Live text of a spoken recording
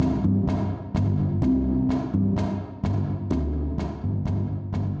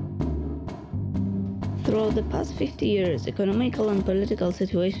Throughout the past 50 years, economical and political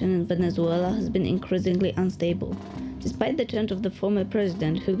situation in Venezuela has been increasingly unstable. Despite the change of the former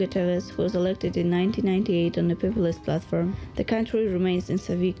president, Hugo Chavez, who was elected in 1998 on a populist platform, the country remains in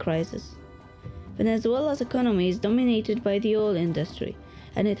severe crisis. Venezuela's economy is dominated by the oil industry,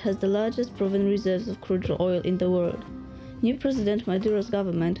 and it has the largest proven reserves of crude oil in the world. New President Maduro's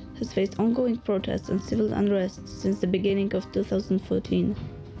government has faced ongoing protests and civil unrest since the beginning of 2014.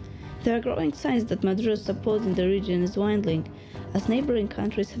 There are growing signs that Maduro's support in the region is dwindling, as neighboring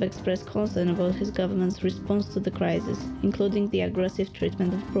countries have expressed concern about his government's response to the crisis, including the aggressive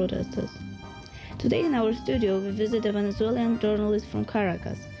treatment of protesters. Today in our studio we visit a Venezuelan journalist from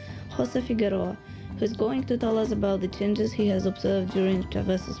Caracas, Jose Figueroa, who is going to tell us about the changes he has observed during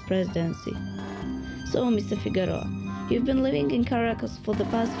Chavez's presidency. So, Mr. Figueroa, you've been living in Caracas for the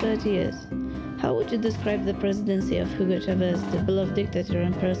past 30 years. How would you describe the presidency of Hugo Chavez, the beloved dictator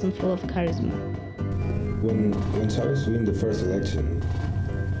and person full of charisma? When Chavez won the first election,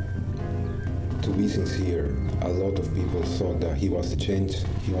 to be sincere, a lot of people thought that he was the change.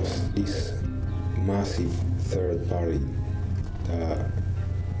 He was this massive third party that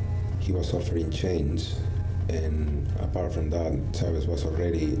he was offering change, and apart from that, Chavez was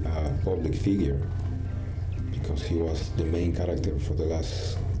already a public figure because he was the main character for the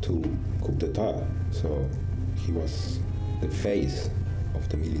last two coup d'etat. So he was the face of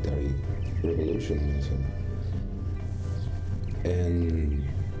the military revolution also. And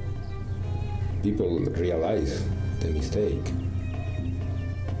people realized the mistake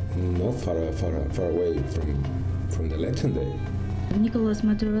not far away from the election day. Nicolas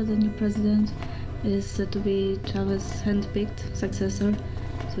Maduro, the new president, is said to be Chavez's hand-picked successor.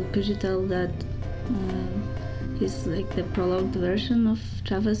 So could you tell that he's like the prolonged version of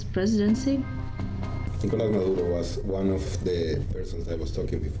Chavez's presidency? Nicolas Maduro was one of the persons I was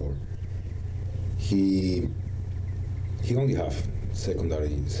talking before. He only have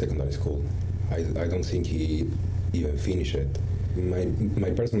secondary school. I don't think he even finished it.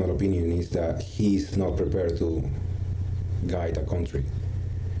 My personal opinion is that he's not prepared to guide a country.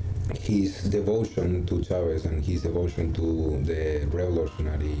 His devotion to Chavez and his devotion to the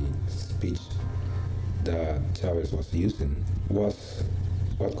revolutionary speech that Chavez was using was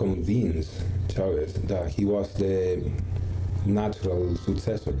what convinced Chavez that he was the natural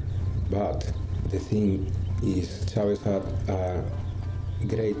successor. But the thing is, Chavez had a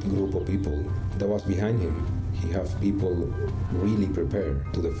great group of people that was behind him. He had people really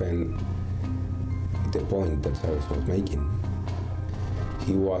prepared to defend the point that Chavez was making.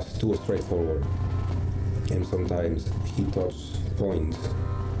 He was too straightforward, and sometimes he touched points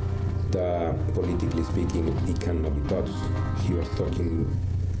that, politically speaking, it cannot be touched. He was talking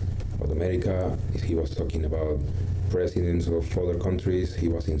about America, he was talking about presidents of other countries, he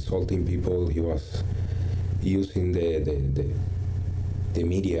was insulting people, he was using the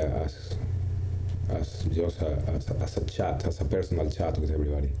media as just as a chat, as a personal chat with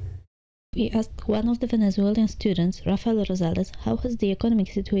everybody. We asked one of the Venezuelan students, Rafael Rosales, how has the economic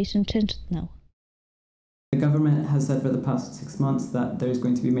situation changed now? The government has said for the past 6 months that there's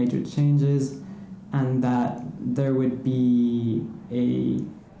going to be major changes and that there would be a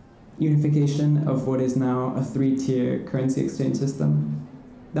unification of what is now a 3-tier currency exchange system,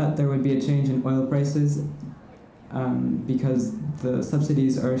 that there would be a change in oil prices because the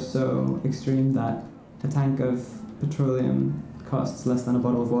subsidies are so extreme that a tank of petroleum costs less than a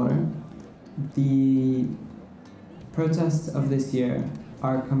bottle of water. The protests of this year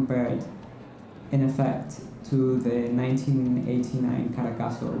are compared, in effect, to the 1989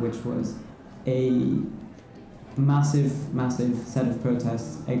 Caracazo, which was a massive set of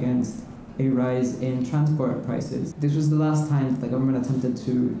protests against a rise in transport prices. This was the last time the government attempted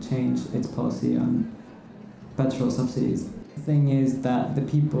to change its policy on petrol subsidies. The thing is that the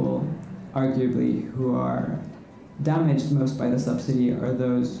people, arguably, who are damaged most by the subsidy are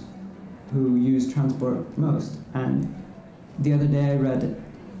those who use transport most. And the other day I read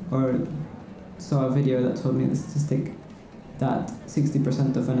or saw a video that told me the statistic that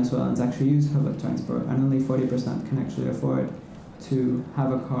 60% of Venezuelans actually use public transport and only 40% can actually afford to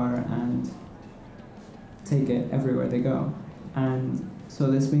have a car and take it everywhere they go. And so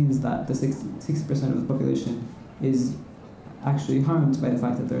this means that the 60% of the population is actually harmed by the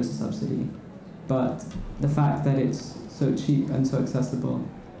fact that there is a subsidy. But the fact that it's so cheap and so accessible,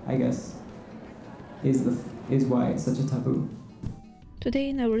 I guess, is why it's such a taboo. Today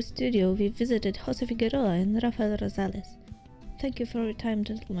in our studio we visited Jose Figueroa and Rafael Rosales. Thank you for your time,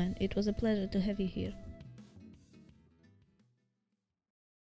 gentlemen. It was a pleasure to have you here.